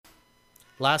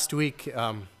Last week,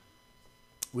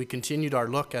 we continued our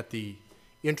look at the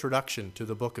introduction to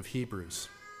the book of Hebrews.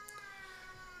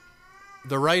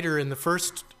 The writer in the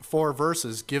first 4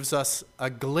 verses gives us a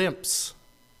glimpse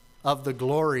of the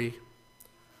glory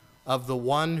of the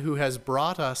one who has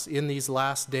brought us in these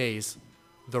last days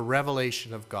the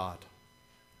revelation of God.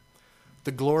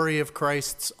 The glory of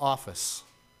Christ's office,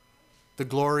 the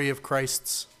glory of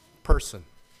Christ's person,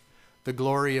 the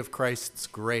glory of Christ's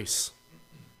grace,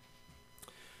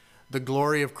 the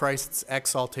glory of Christ's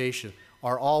exaltation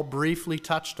are all briefly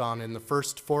touched on in the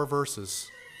first 4 verses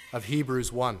of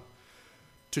Hebrews 1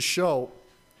 to show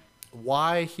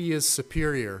why he is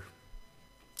superior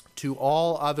to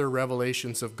all other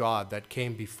revelations of God that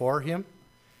came before him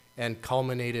and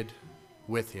culminated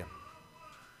with him.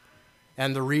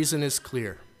 And the reason is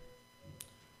clear.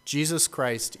 Jesus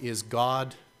Christ is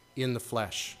God in the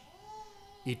flesh,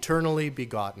 eternally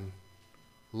begotten,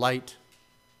 light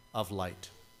of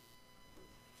light.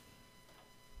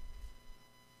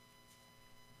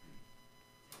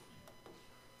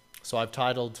 So I've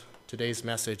titled today's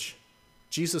message,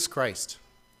 Jesus Christ,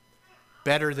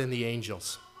 Better Than the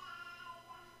Angels.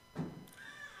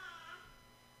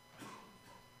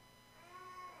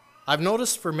 I've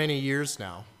noticed for many years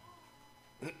now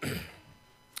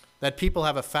that people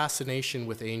have a fascination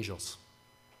with angels.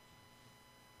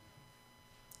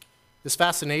 This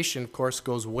fascination, of course,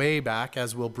 goes way back,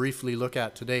 as we'll briefly look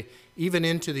at today, even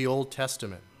into the Old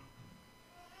Testament.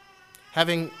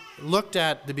 Having looked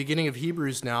at the beginning of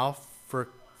Hebrews now for a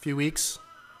few weeks,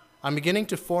 I'm beginning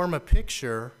to form a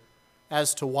picture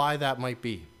as to why that might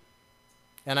be.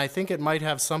 And I think it might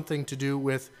have something to do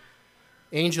with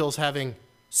angels having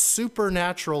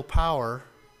supernatural power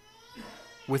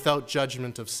without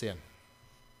judgment of sin.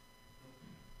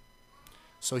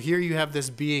 So here you have this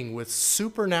being with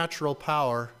supernatural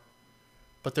power,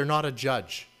 but they're not a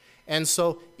judge. And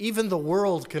so even the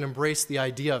world can embrace the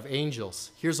idea of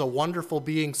angels. Here's a wonderful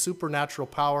being, supernatural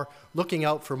power, looking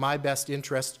out for my best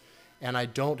interest, and I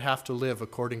don't have to live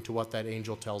according to what that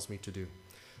angel tells me to do.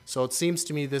 So it seems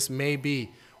to me this may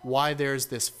be why there's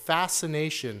this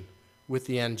fascination with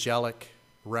the angelic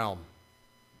realm.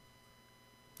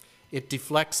 It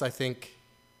deflects, I think,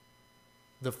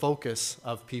 the focus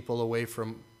of people away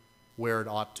from where it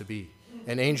ought to be.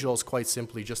 An angel is quite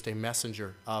simply just a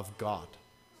messenger of God.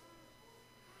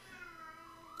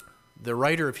 The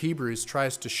writer of Hebrews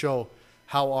tries to show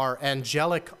how our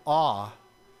angelic awe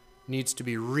needs to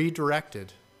be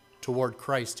redirected toward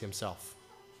Christ himself.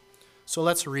 So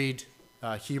let's read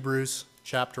Hebrews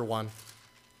chapter 1.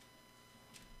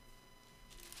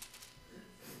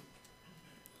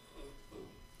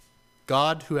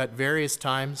 God, who at various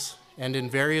times and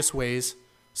in various ways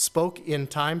spoke in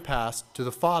time past to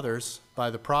the fathers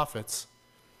by the prophets,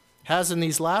 has in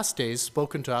these last days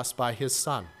spoken to us by his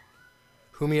Son,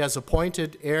 whom he has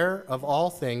appointed heir of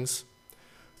all things,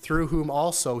 through whom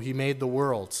also he made the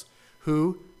worlds,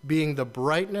 who, being the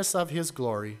brightness of his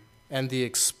glory and the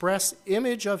express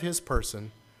image of his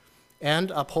person,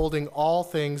 and upholding all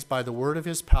things by the word of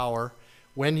his power,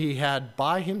 when he had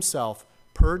by himself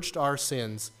purged our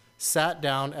sins, sat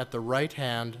down at the right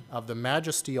hand of the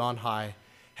Majesty on high,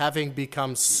 having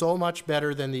become so much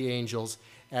better than the angels,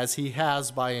 as he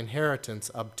has by inheritance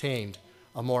obtained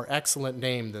a more excellent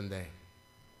name than they.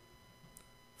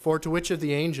 For to which of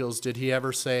the angels did he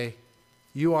ever say,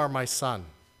 "You are my son,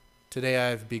 today I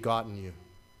have begotten you"?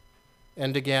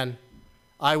 And again,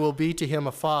 "I will be to him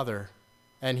a father,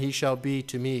 and he shall be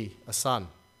to me a son"?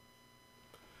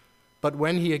 But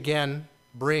when he again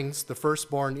brings the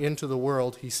firstborn into the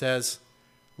world, he says,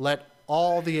 "Let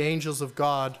all the angels of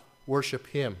God worship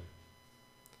him."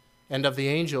 And of the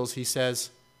angels he says,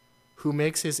 "Who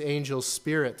makes his angels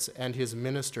spirits and his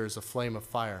ministers a flame of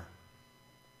fire."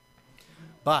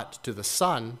 But to the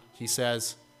Son, he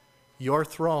says, "Your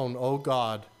throne, O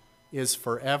God, is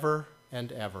forever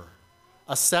and ever.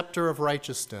 A scepter of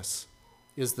righteousness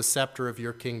is the scepter of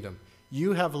your kingdom.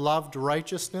 You have loved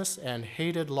righteousness and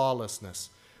hated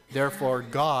lawlessness. Therefore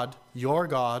God, your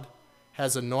God,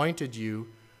 has anointed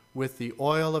you with the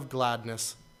oil of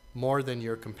gladness more than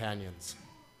your companions.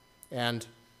 And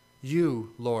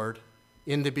you, Lord,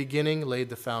 in the beginning laid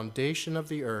the foundation of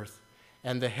the earth,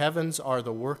 and the heavens are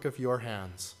the work of your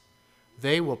hands.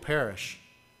 They will perish,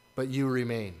 but you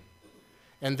remain.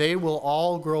 And they will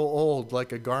all grow old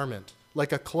like a garment.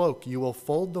 Like a cloak, you will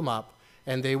fold them up,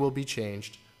 and they will be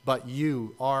changed. But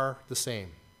you are the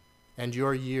same, and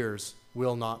your years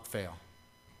will not fail.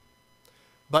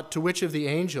 But to which of the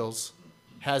angels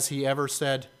has he ever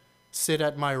said, "Sit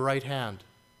at my right hand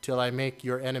till I make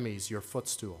your enemies your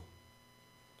footstool"?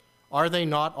 Are they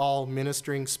not all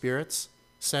ministering spirits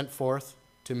sent forth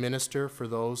to minister for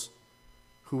those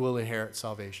who will inherit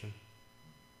salvation.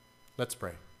 Let's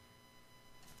pray.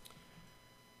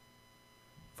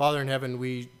 Father in heaven,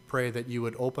 we pray that you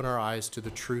would open our eyes to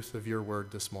the truth of your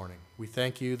word this morning. We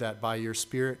thank you that by your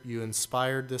Spirit you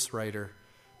inspired this writer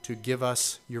to give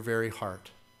us your very heart.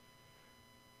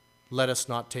 Let us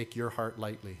not take your heart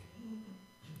lightly.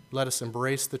 Let us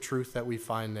embrace the truth that we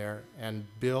find there and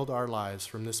build our lives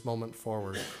from this moment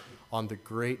forward on the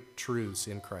great truths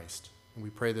in Christ. And we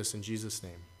pray this in Jesus'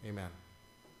 name. Amen.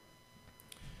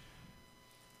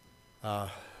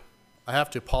 I have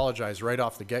to apologize right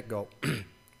off the get-go.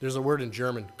 There's a word in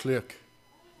German, Glück,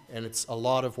 and it's a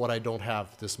lot of what I don't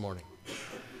have this morning.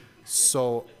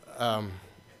 So, I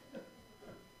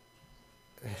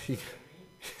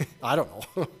don't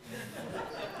know.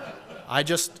 I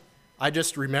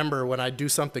just remember when I do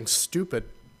something stupid,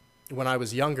 when I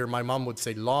was younger, my mom would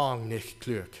say, "Lang nicht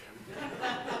Glück."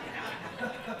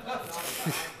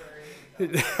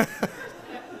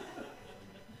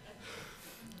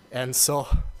 And so,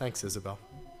 thanks, Isabel.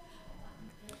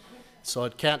 So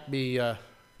it can't be,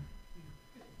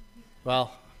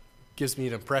 gives me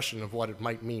an impression of what it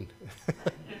might mean.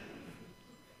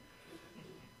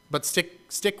 But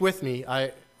stick with me.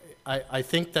 I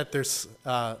think that there's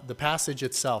the passage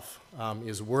itself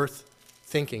is worth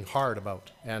thinking hard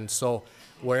about. And so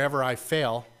wherever I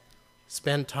fail,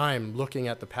 spend time looking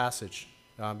at the passage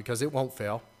because it won't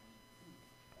fail.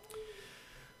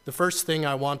 The first thing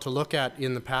I want to look at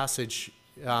in the passage,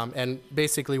 and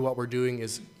basically what we're doing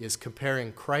is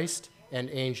comparing Christ and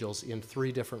angels in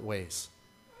three different ways.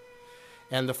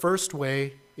 And the first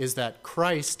way is that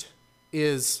Christ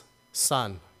is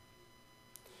Son,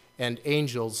 and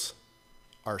angels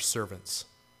are servants.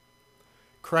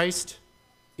 Christ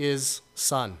is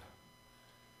Son,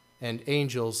 and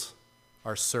angels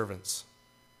are servants.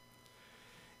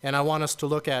 And I want us to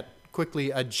look at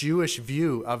quickly a Jewish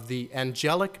view of the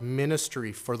angelic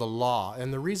ministry for the law.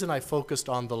 And the reason I focused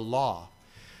on the law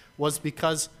was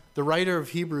because the writer of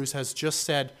Hebrews has just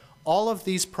said all of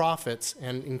these prophets,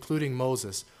 and including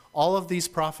Moses, all of these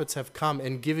prophets have come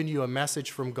and given you a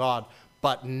message from God,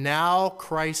 but now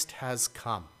Christ has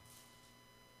come.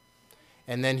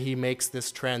 And then he makes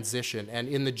this transition. And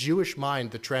in the Jewish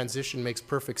mind, the transition makes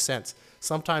perfect sense.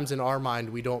 Sometimes in our mind,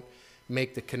 we don't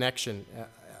make the connection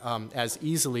as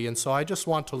easily. And so I just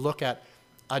want to look at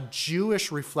a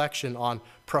Jewish reflection on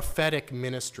prophetic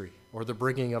ministry or the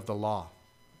bringing of the law.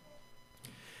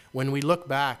 When we look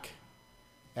back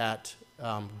at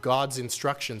God's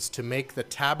instructions to make the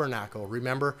tabernacle,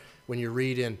 remember when you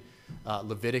read in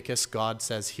Leviticus, God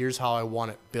says, here's how I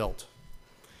want it built.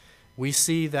 We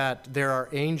see that there are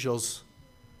angels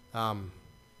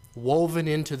woven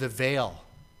into the veil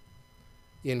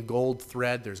in gold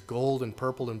thread. There's gold and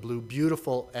purple and blue,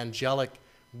 beautiful angelic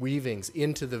weavings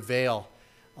into the veil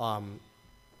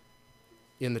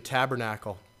in the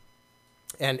tabernacle.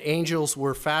 And angels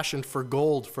were fashioned for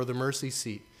gold for the mercy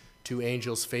seat, two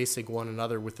angels facing one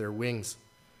another with their wings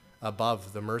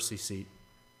above the mercy seat.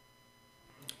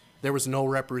 There was no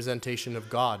representation of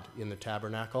God in the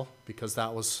tabernacle because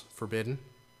that was forbidden.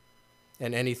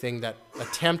 And anything that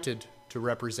attempted to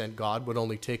represent God would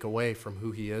only take away from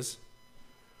who he is.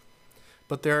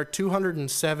 But there are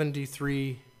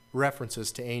 273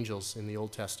 references to angels in the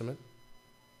Old Testament.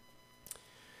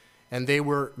 And they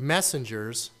were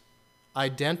messengers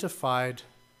identified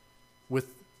with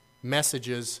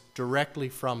messages directly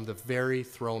from the very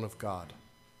throne of God.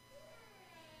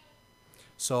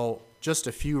 So just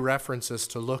a few references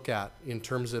to look at in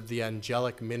terms of the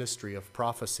angelic ministry of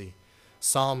prophecy.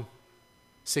 Psalm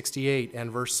 68 and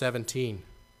verse 17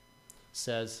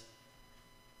 says,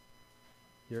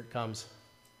 here it comes,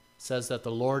 says that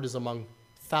the Lord is among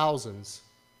thousands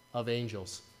of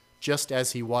angels, just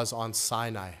as he was on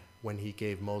Sinai when he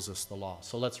gave Moses the law.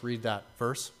 So let's read that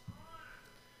verse.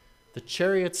 The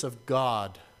chariots of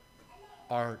God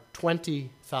are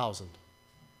 20,000,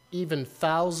 even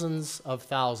thousands of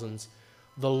thousands.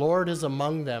 The Lord is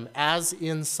among them as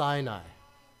in Sinai,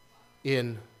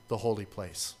 in the holy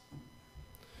place.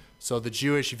 So the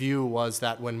Jewish view was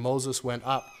that when Moses went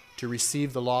up to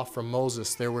receive the law from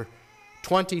Moses, there were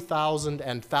 20,000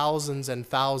 and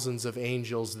thousands of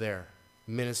angels there,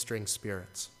 ministering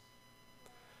spirits.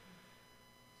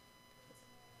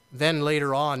 Then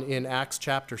later on in Acts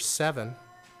chapter 7,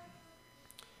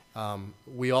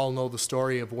 we all know the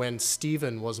story of when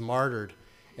Stephen was martyred,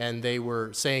 and they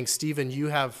were saying, Stephen, you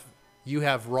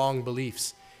have wrong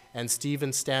beliefs. And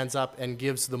Stephen stands up and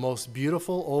gives the most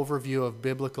beautiful overview of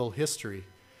biblical history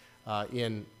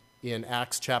in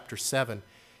Acts chapter 7.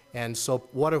 And so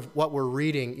what we're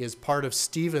reading is part of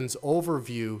Stephen's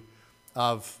overview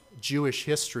of Jewish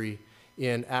history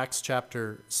in Acts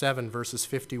chapter 7, verses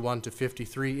 51 to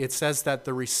 53, it says that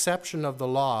the reception of the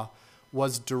law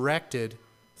was directed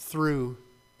through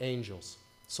angels.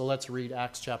 So let's read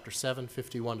Acts chapter 7,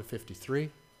 51 to 53.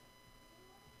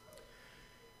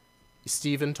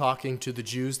 Stephen talking to the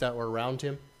Jews that were around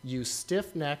him. You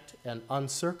stiff-necked and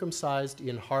uncircumcised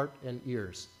in heart and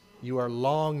ears. You are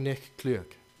long nicht klug.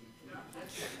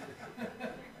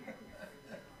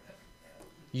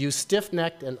 You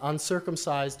stiff-necked and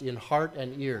uncircumcised in heart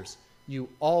and ears. You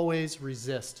always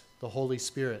resist the Holy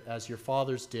Spirit, as your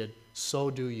fathers did, so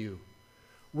do you.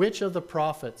 Which of the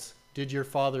prophets did your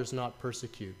fathers not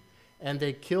persecute? And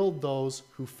they killed those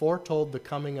who foretold the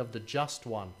coming of the just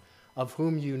one, of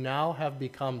whom you now have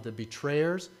become the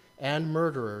betrayers and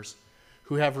murderers,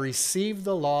 who have received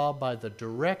the law by the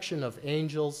direction of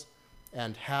angels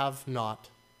and have not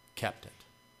kept it.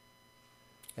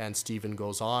 And Stephen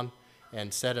goes on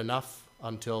and said enough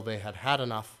until they had had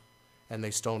enough, and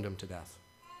they stoned him to death.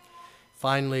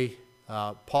 Finally,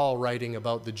 Paul, writing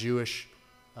about the Jewish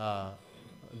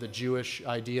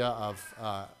idea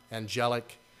of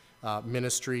angelic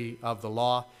ministry of the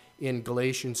law, in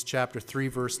Galatians chapter 3,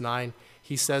 verse 9,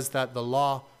 he says that the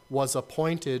law was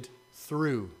appointed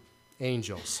through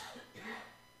angels.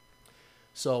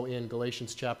 So in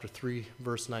Galatians chapter 3,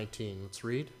 verse 19, let's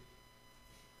read.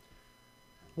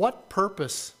 What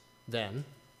purpose, then,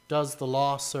 does the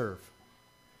law serve?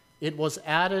 It was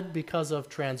added because of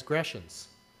transgressions,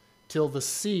 till the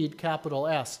seed, capital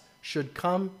S, should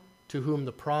come to whom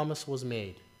the promise was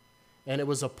made. And it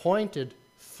was appointed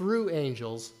through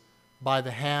angels by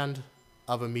the hand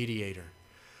of a mediator.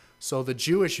 So the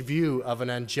Jewish view of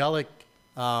an angelic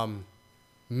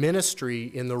ministry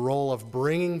in the role of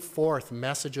bringing forth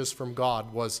messages from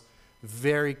God was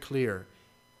very clear.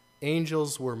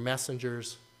 Angels were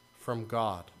messengers from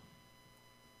God.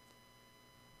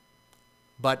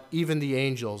 But even the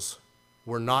angels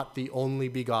were not the only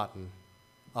begotten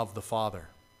of the Father.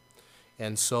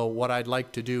 And so what I'd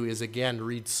like to do is again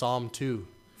read Psalm 2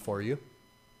 for you.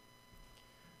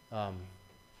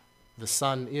 The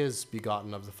Son is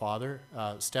begotten of the Father.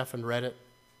 Stephen read it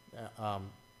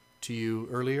to you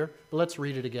earlier, but let's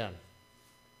read it again.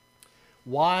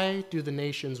 Why do the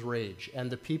nations rage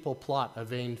and the people plot a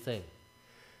vain thing?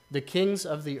 The kings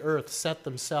of the earth set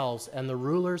themselves, and the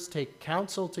rulers take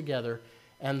counsel together,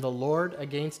 and the Lord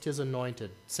against his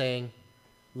anointed, saying,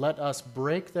 let us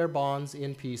break their bonds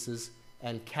in pieces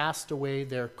and cast away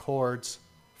their cords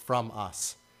from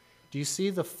us. Do you see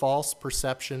the false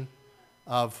perception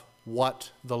of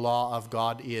what the law of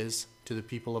God is to the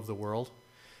people of the world?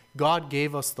 God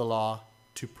gave us the law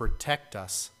to protect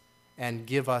us and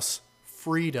give us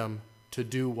freedom to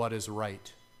do what is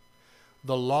right.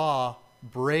 The law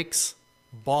breaks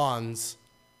bonds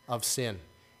of sin.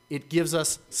 It gives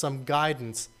us some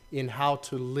guidance in how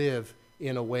to live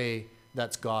in a way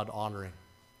that's God-honoring.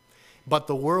 But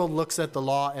the world looks at the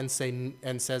law and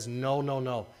says, no, no,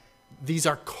 no. These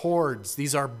are cords.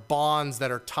 These are bonds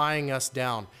that are tying us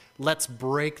down. Let's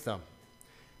break them.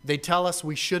 They tell us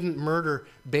we shouldn't murder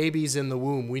babies in the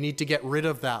womb. We need to get rid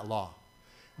of that law.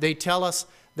 They tell us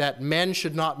that men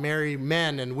should not marry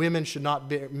men and women should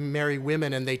not marry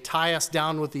women, and they tie us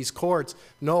down with these cords.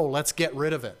 No, let's get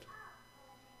rid of it.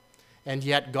 And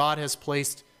yet God has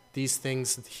placed these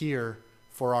things here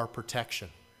for our protection.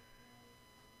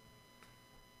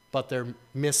 But they're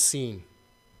misseen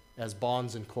as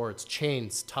bonds and cords,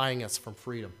 chains tying us from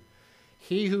freedom.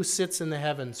 He who sits in the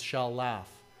heavens shall laugh.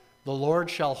 The Lord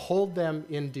shall hold them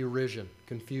in derision,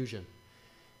 confusion.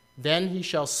 Then he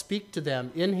shall speak to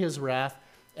them in his wrath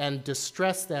and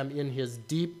distress them in his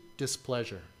deep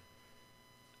displeasure.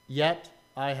 Yet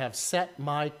I have set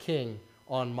my king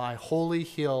on my holy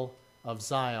hill of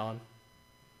Zion.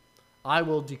 I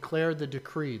will declare the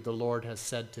decree the Lord has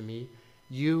said to me.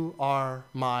 You are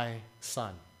my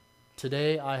son.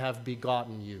 Today I have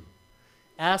begotten you.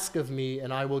 Ask of me,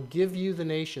 and I will give you the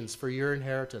nations for your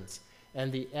inheritance,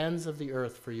 and the ends of the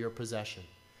earth for your possession.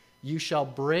 You shall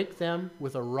break them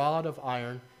with a rod of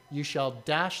iron. You shall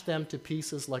dash them to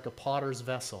pieces like a potter's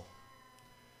vessel.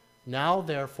 Now,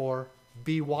 therefore,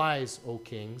 be wise, O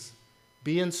kings.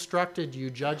 Be instructed,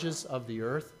 you judges of the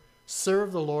earth.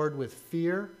 Serve the Lord with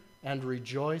fear and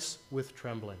rejoice with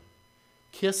trembling.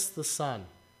 Kiss the Son,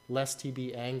 lest he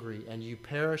be angry, and you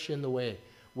perish in the way,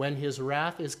 when his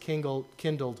wrath is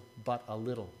kindled but a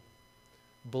little.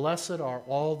 Blessed are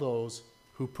all those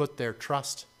who put their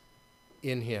trust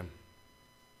in him.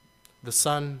 The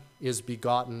Son is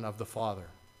begotten of the Father.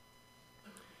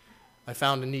 I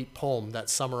found a neat poem that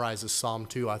summarizes Psalm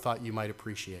 2 I thought you might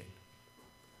appreciate.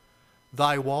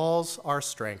 Thy walls are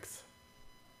strength,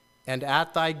 and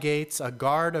at thy gates a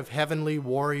guard of heavenly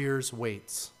warriors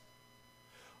waits.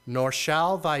 Nor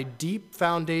shall thy deep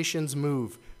foundations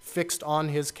move, fixed on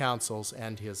his counsels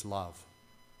and his love.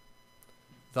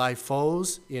 Thy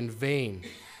foes in vain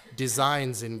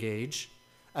designs engage,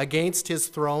 against his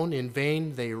throne in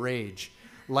vain they rage,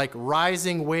 like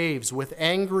rising waves with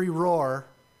angry roar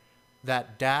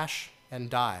that dash and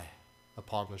die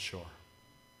upon the shore.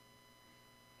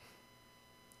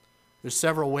 There's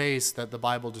several ways that the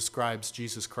Bible describes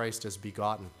Jesus Christ as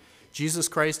begotten. Jesus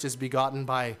Christ is begotten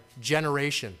by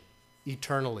generation,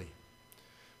 eternally.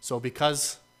 So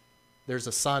because there's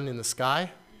a sun in the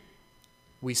sky,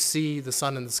 we see the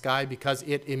sun in the sky because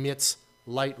it emits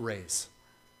light rays.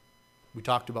 We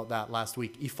talked about that last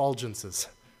week. Effulgences,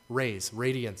 rays,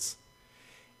 radiance.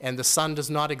 And the sun does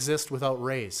not exist without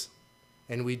rays.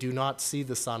 And we do not see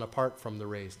the sun apart from the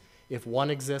rays. If one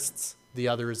exists, the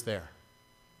other is there.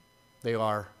 They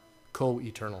are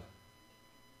co-eternal.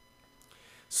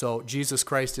 So Jesus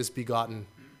Christ is begotten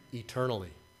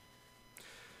eternally.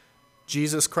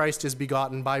 Jesus Christ is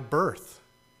begotten by birth.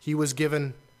 He was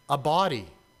given a body,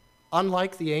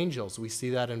 unlike the angels. We see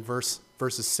that in verses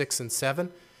 6 and 7.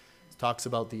 It talks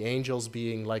about the angels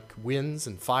being like winds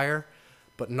and fire,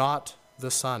 but not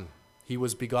the Son. He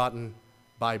was begotten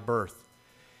by birth.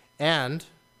 And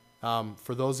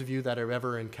for those of you that have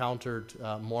ever encountered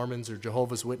Mormons or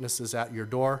Jehovah's Witnesses at your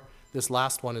door, this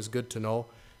last one is good to know.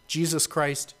 Jesus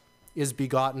Christ is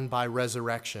begotten by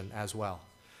resurrection as well.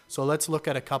 So let's look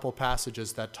at a couple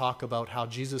passages that talk about how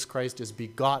Jesus Christ is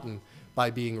begotten by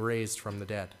being raised from the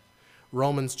dead.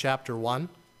 Romans chapter 1,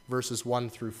 verses 1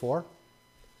 through 4.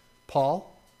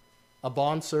 Paul, a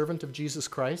bondservant of Jesus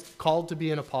Christ, called to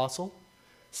be an apostle,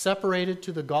 separated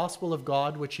to the gospel of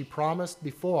God which he promised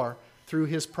before through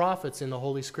his prophets in the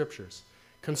Holy Scriptures,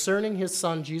 concerning his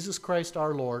Son Jesus Christ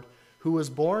our Lord, who was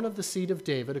born of the seed of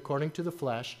David according to the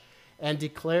flesh, and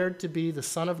declared to be the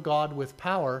Son of God with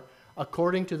power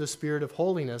according to the Spirit of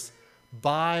holiness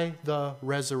by the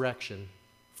resurrection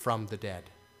from the dead.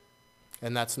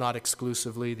 And that's not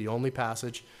exclusively the only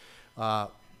passage.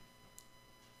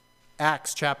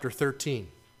 Acts chapter 13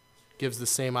 gives the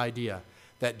same idea,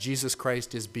 that Jesus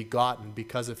Christ is begotten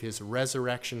because of his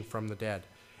resurrection from the dead.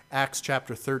 Acts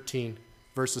chapter 13,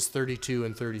 verses 32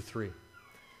 and 33.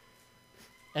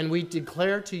 And we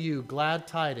declare to you glad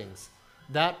tidings,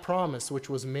 that promise which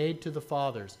was made to the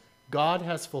fathers. God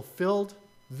has fulfilled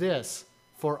this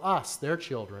for us, their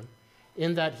children,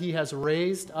 in that he has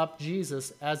raised up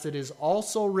Jesus, as it is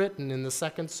also written in the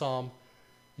second Psalm,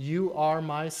 you are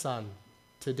my son,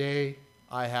 today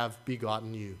I have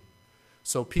begotten you.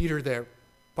 So Peter there,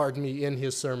 in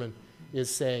his sermon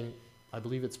is saying, I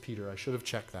believe it's Peter, I should have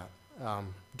checked that.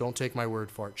 Don't take my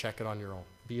word for it, check it on your own.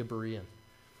 Be a Berean.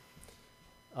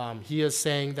 He is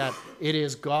saying that it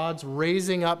is God's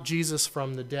raising up Jesus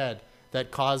from the dead that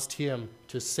caused him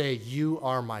to say, you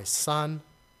are my son,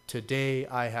 today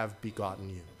I have begotten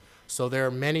you. So there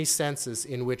are many senses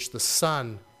in which the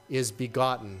Son is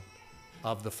begotten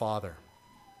of the Father.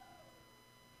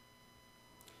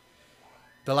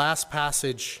 The last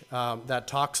passage that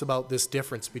talks about this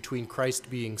difference between Christ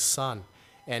being Son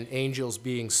and angels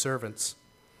being servants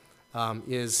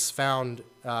is found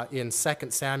in 2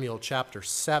 Samuel chapter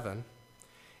 7.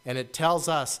 And it tells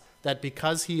us that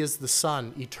because he is the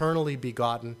Son, eternally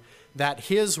begotten, that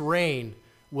his reign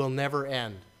will never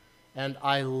end. And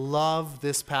I love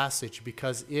this passage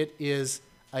because it is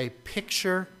a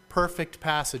picture-perfect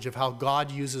passage of how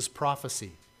God uses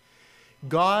prophecy.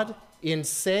 God, in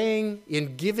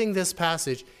giving this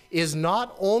passage, is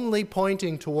not only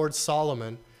pointing towards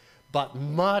Solomon, but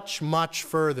much, much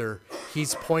further.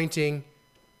 He's pointing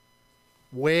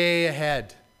way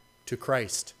ahead to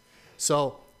Christ.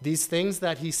 So these things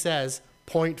that he says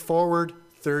point forward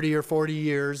 30 or 40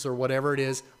 years or whatever it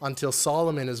is until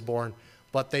Solomon is born,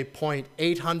 but they point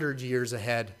 800 years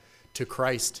ahead to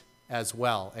Christ as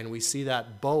well. And we see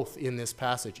that both in this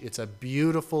passage. It's a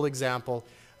beautiful example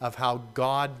of how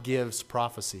God gives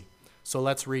prophecy. So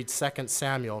let's read 2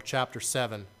 Samuel chapter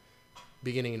 7,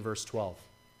 beginning in verse 12.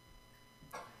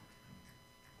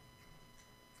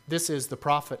 This is the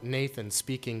prophet Nathan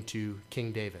speaking to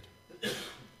King David.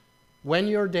 When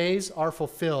your days are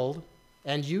fulfilled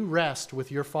and you rest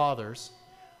with your fathers,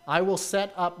 I will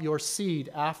set up your seed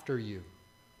after you,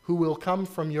 who will come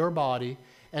from your body,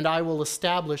 and I will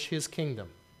establish his kingdom.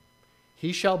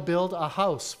 He shall build a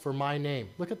house for my name.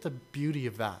 Look at the beauty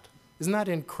of that. Isn't that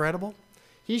incredible?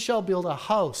 He shall build a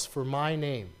house for my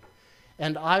name,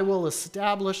 and I will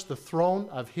establish the throne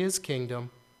of his kingdom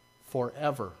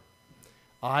forever.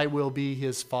 I will be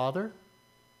his father,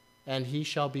 and he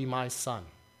shall be my son.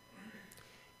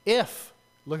 If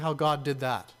Look how God did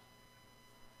that.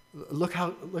 Look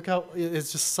how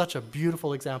it's just such a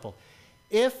beautiful example.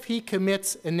 If he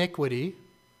commits iniquity,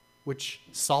 which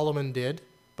Solomon did,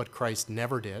 but Christ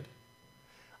never did,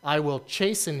 I will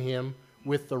chasten him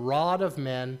with the rod of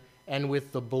men and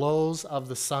with the blows of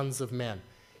the sons of men.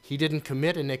 He didn't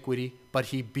commit iniquity, but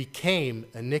he became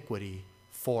iniquity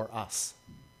for us.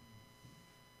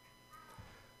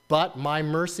 But my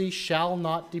mercy shall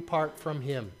not depart from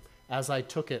him, as I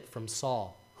took it from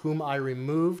Saul, whom I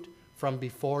removed from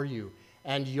before you.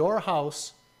 And your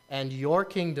house and your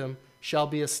kingdom shall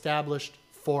be established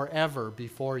forever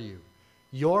before you.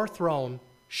 Your throne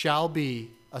shall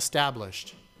be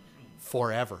established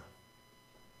forever.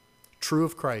 True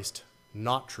of Christ,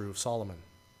 not true of Solomon.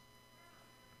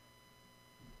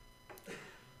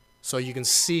 So you can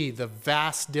see the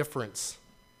vast difference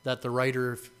that the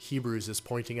writer of Hebrews is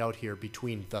pointing out here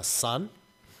between the Son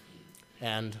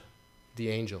and the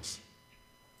angels.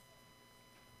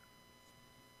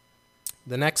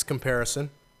 The next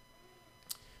comparison,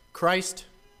 Christ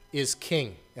is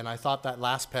king. And I thought that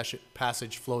last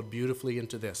passage flowed beautifully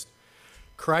into this.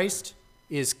 Christ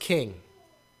is king.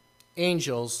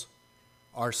 Angels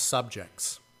are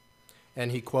subjects.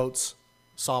 And he quotes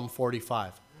Psalm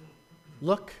 45.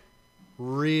 Look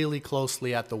really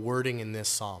closely at the wording in this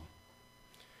psalm.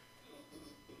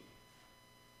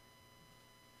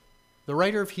 The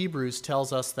writer of Hebrews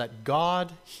tells us that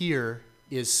God here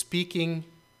is speaking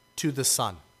to the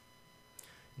Son.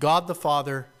 God the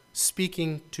Father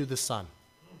speaking to the Son.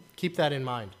 Keep that in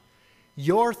mind.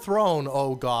 Your throne,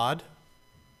 O God.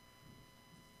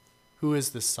 Who is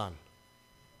the Son?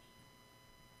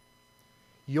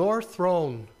 Your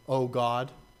throne, O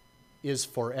God, is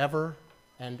forever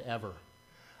and ever.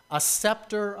 A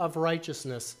scepter of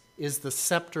righteousness is the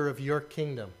scepter of your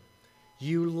kingdom.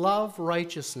 You love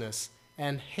righteousness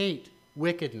and hate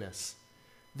wickedness.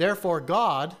 Therefore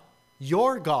God,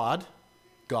 your God,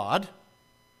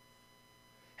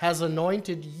 has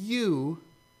anointed you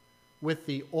with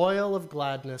the oil of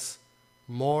gladness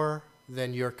more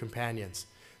than your companions.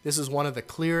 This is one of the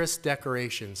clearest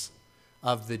declarations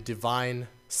of the divine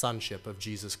sonship of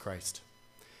Jesus Christ.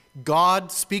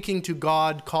 God speaking to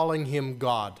God, calling him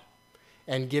God,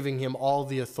 and giving him all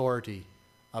the authority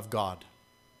of God.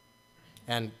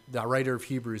 And the writer of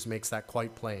Hebrews makes that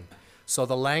quite plain. So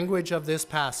the language of this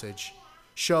passage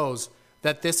shows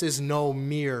that this is no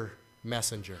mere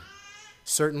messenger.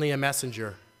 Certainly a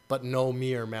messenger, but no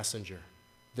mere messenger.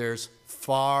 There's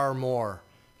far more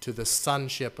to the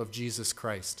sonship of Jesus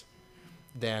Christ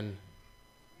than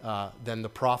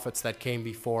the prophets that came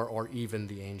before or even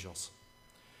the angels.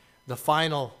 The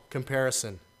final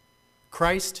comparison.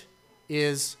 Christ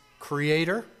is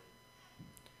creator.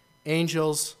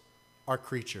 Angels are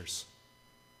creatures.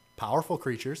 Powerful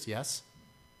creatures, yes,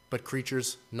 but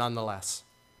creatures nonetheless.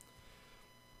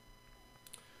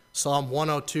 Psalm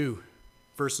 102,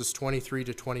 verses 23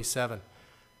 to 27.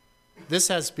 This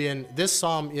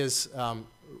psalm is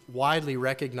widely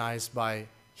recognized by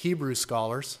Hebrew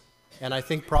scholars, and I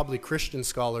think probably Christian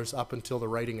scholars up until the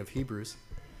writing of Hebrews,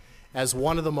 as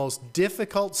one of the most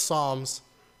difficult psalms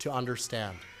to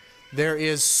understand. There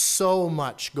is so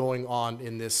much going on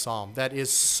in this psalm that is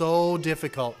so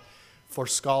difficult for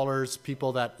scholars,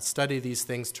 people that study these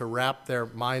things, to wrap their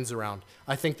minds around.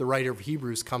 I think the writer of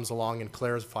Hebrews comes along and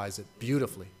clarifies it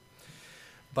beautifully.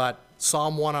 But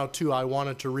Psalm 102, I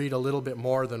wanted to read a little bit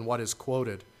more than what is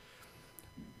quoted.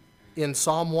 In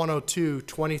Psalm 102,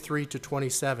 23 to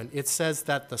 27, it says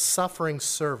that the suffering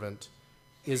servant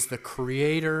is the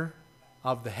creator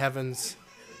of the heavens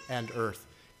and earth.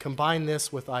 Combine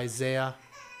this with Isaiah,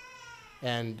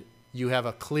 and you have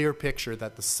a clear picture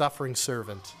that the suffering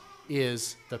servant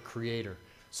is the creator.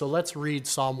 So let's read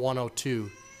Psalm 102,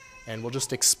 and we'll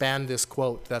just expand this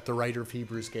quote that the writer of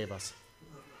Hebrews gave us.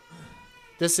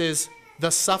 This is the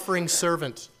suffering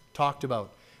servant talked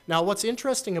about. Now, what's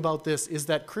interesting about this is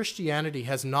that Christianity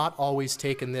has not always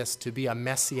taken this to be a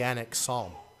messianic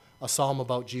psalm, a psalm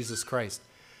about Jesus Christ.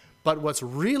 But what's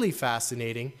really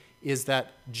fascinating is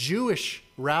that Jewish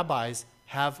rabbis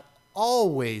have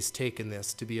always taken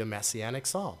this to be a messianic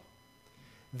psalm.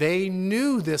 They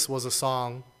knew this was a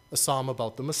psalm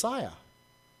about the Messiah.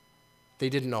 They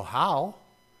didn't know how,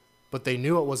 but they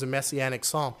knew it was a messianic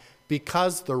psalm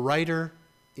because the writer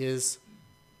is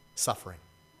suffering.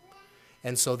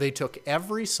 And so they took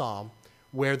every psalm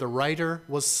where the writer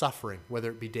was suffering, whether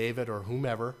it be David or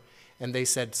whomever, and they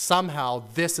said, somehow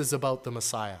this is about the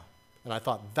Messiah. And I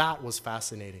thought that was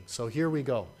fascinating. So here we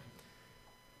go.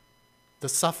 The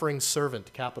suffering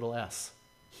servant, capital S.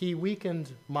 He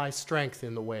weakened my strength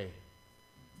in the way.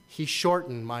 He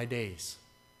shortened my days.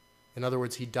 In other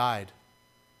words, he died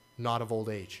not of old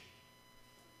age.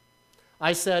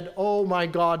 I said, "Oh my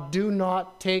God, do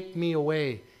not take me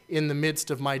away in the midst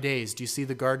of my days." Do you see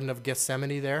the Garden of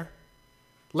Gethsemane there?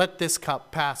 Let this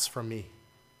cup pass from me.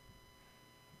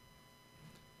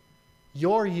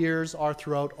 Your years are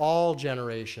throughout all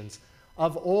generations.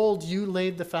 Of old you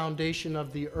laid the foundation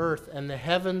of the earth, and the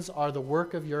heavens are the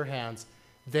work of your hands.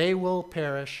 They will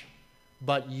perish,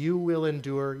 but you will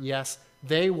endure. Yes,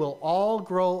 they will all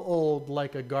grow old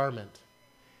like a garment.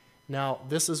 Now,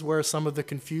 this is where some of the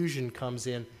confusion comes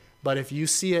in. But if you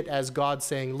see it as God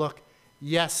saying, look,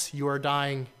 yes, you are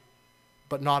dying,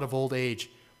 but not of old age.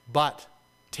 But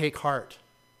take heart.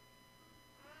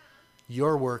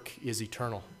 Your work is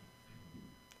eternal.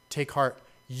 Take heart.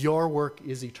 Your work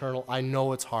is eternal. I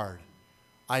know it's hard.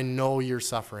 I know you're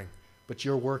suffering, but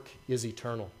your work is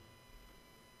eternal.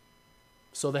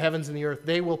 So the heavens and the earth,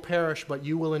 they will perish, but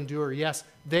you will endure. Yes,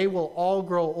 they will all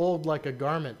grow old like a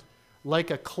garment.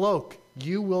 Like a cloak,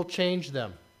 you will change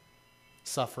them,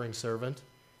 suffering servant,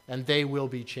 and they will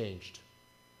be changed.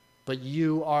 But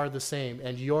you are the same,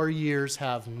 and your years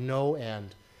have no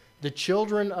end. The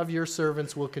children of your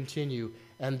servants will continue,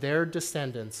 and their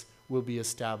descendants will be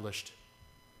established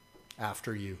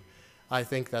after you. I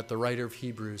think that the writer of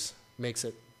Hebrews makes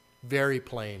it very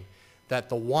plain that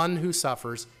the one who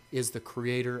suffers is the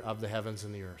creator of the heavens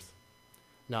and the earth.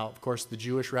 Now, of course, the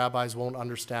Jewish rabbis won't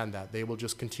understand that. They will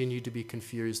just continue to be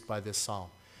confused by this psalm.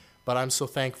 But I'm so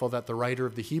thankful that the writer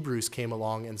of the Hebrews came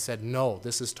along and said, no,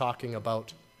 this is talking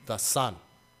about the Son.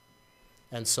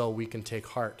 And so we can take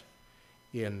heart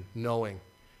in knowing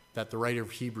that the writer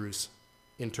of Hebrews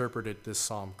interpreted this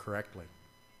psalm correctly.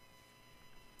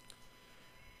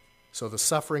 So the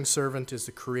suffering servant is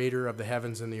the creator of the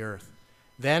heavens and the earth.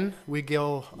 Then we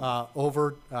go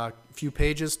over a few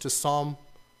pages to Psalm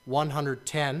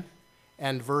 110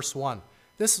 and verse 1.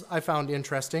 This I found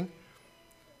interesting.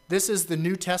 This is the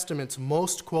New Testament's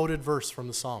most quoted verse from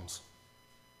the Psalms.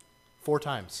 4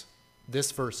 times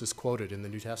this verse is quoted in the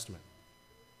New Testament.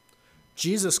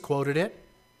 Jesus quoted it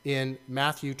in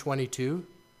Matthew 22,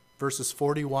 verses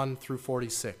 41 through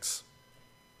 46.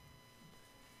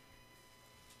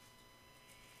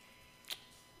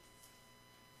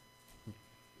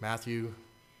 Matthew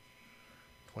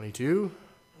 22,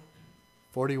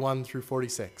 41 through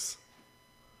 46.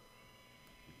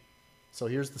 So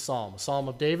here's the psalm, a psalm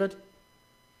of David.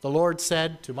 The Lord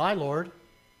said to my Lord,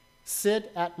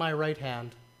 "Sit at my right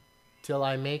hand till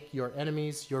I make your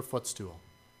enemies your footstool."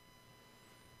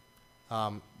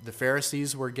 The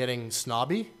Pharisees were getting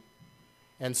snobby,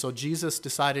 and so Jesus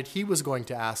decided he was going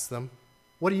to ask them,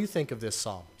 what do you think of this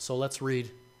psalm? So let's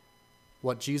read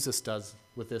what Jesus does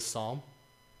with this psalm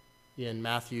in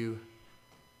Matthew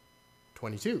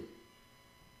 22.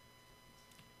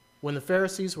 When the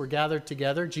Pharisees were gathered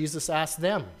together, Jesus asked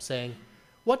them, saying,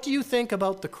 "What do you think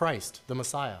about the Christ, the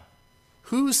Messiah?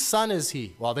 Whose son is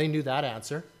he?" Well, they knew that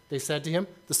answer. They said to him,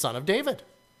 "The son of David."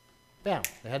 Bam,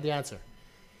 they had the answer.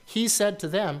 He said to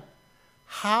them,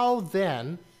 "How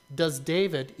then does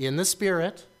David in the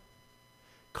Spirit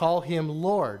call him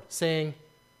Lord, saying,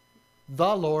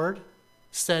 'The Lord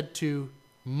said to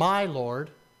my Lord,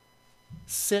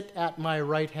 sit at my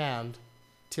right hand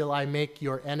till I make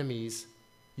your enemies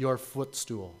your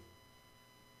footstool'?"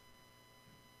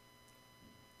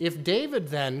 If David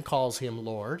then calls him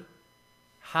Lord,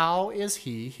 how is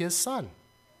he his son?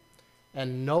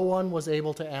 And no one was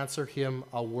able to answer him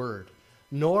a word.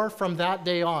 Nor from that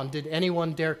day on did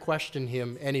anyone dare question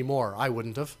him anymore. I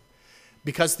wouldn't have.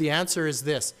 Because the answer is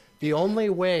this. The only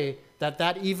way that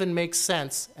that even makes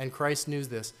sense, and Christ knew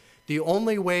this, the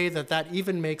only way that that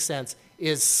even makes sense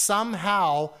is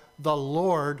somehow the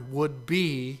Lord would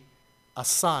be a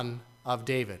son of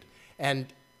David.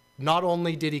 And not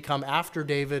only did he come after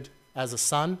David as a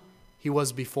son, he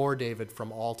was before David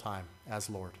from all time as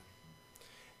Lord.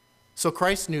 So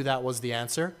Christ knew that was the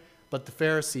answer, but the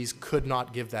Pharisees could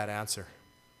not give that answer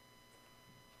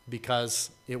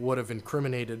because it would have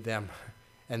incriminated them,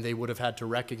 and they would have had to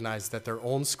recognize that their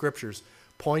own scriptures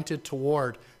pointed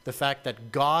toward the fact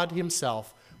that God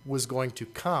himself was going to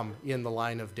come in the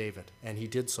line of David, and he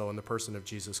did so in the person of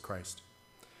Jesus Christ.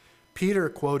 Peter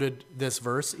quoted this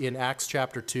verse in Acts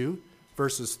chapter 2,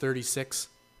 verses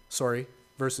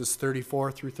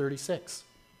 34 through 36.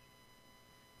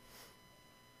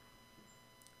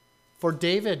 For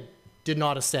David did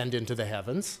not ascend into the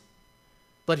heavens,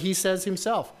 but he says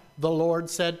himself, "The Lord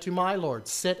said to my Lord,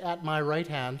 sit at my right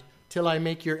hand till I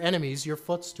make your enemies your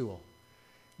footstool."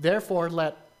 Therefore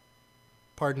let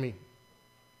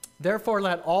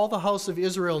all the house of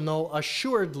Israel know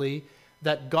assuredly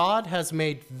that God has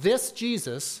made this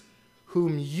Jesus,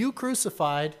 whom you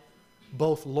crucified,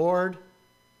 both Lord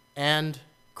and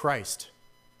Christ.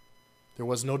 There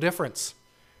was no difference.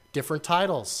 Different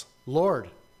titles: Lord,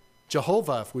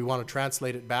 Jehovah, if we want to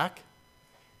translate it back,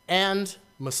 and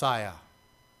Messiah.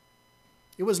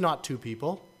 It was not two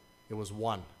people, it was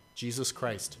one: Jesus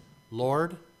Christ,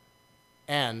 Lord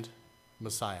and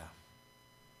Messiah.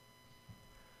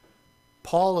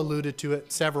 Paul alluded to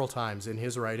it several times in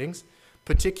his writings,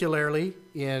 particularly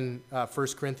in 1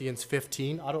 Corinthians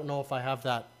 15. I don't know if I have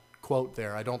that quote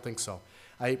there. I don't think so.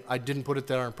 I didn't put it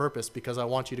there on purpose because I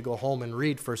want you to go home and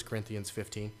read 1 Corinthians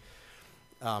 15,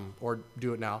 or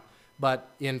do it now. But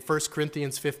in 1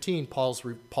 Corinthians 15,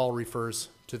 Paul refers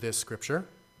to this scripture.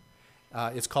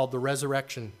 It's called the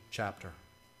resurrection chapter.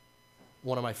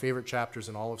 One of my favorite chapters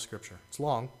in all of Scripture. It's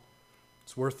long.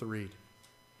 It's worth the read.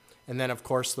 And then, of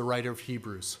course, the writer of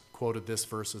Hebrews quoted this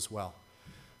verse as well.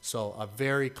 So a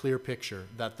very clear picture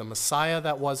that the Messiah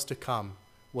that was to come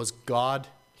was God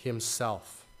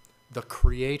himself, the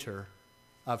creator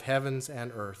of heavens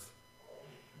and earth,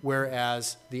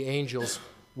 whereas the angels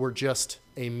were just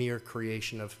a mere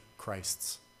creation of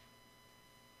Christ's.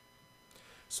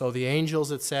 So the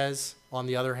angels, it says, on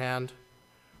the other hand,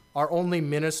 are only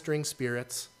ministering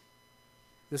spirits.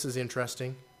 This is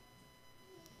interesting.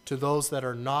 To those that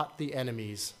are not the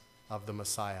enemies of the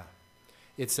Messiah.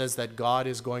 It says that God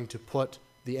is going to put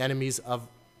the enemies of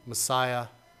Messiah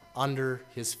under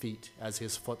his feet as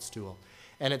his footstool.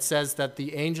 And it says that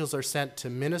the angels are sent to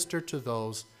minister to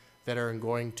those that are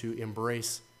going to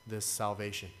embrace this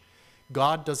salvation.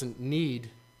 God doesn't need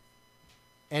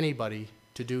anybody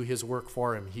to do his work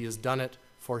for him. He has done it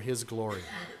for his glory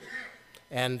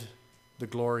and the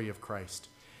glory of Christ.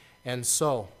 And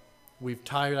so we've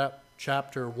tied up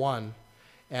chapter 1,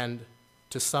 and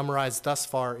to summarize thus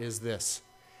far is this: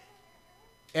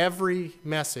 every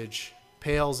message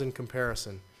pales in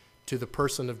comparison to the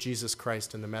person of Jesus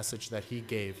Christ and the message that he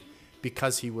gave,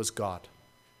 because he was God.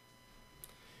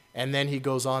 And then he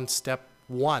goes on, step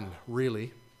 1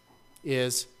 really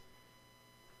is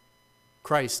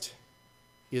Christ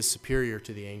is superior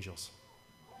to the angels.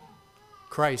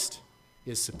 Christ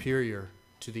is superior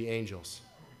to the angels.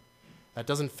 That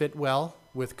doesn't fit well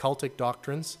with cultic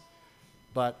doctrines,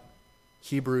 but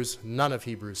none of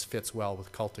Hebrews fits well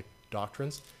with cultic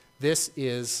doctrines. This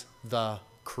is the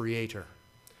Creator.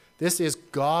 This is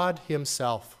God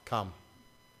himself come,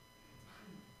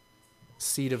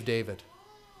 seed of David,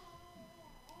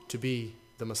 to be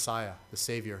the Messiah, the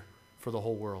Savior for the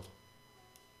whole world,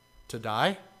 to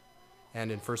die,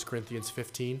 and in 1 Corinthians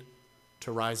 15,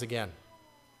 to rise again,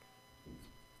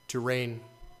 to reign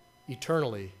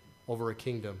eternally over a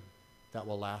kingdom that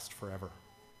will last forever.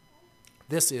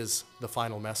 This is the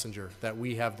final messenger that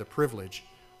we have the privilege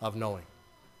of knowing.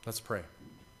 Let's pray.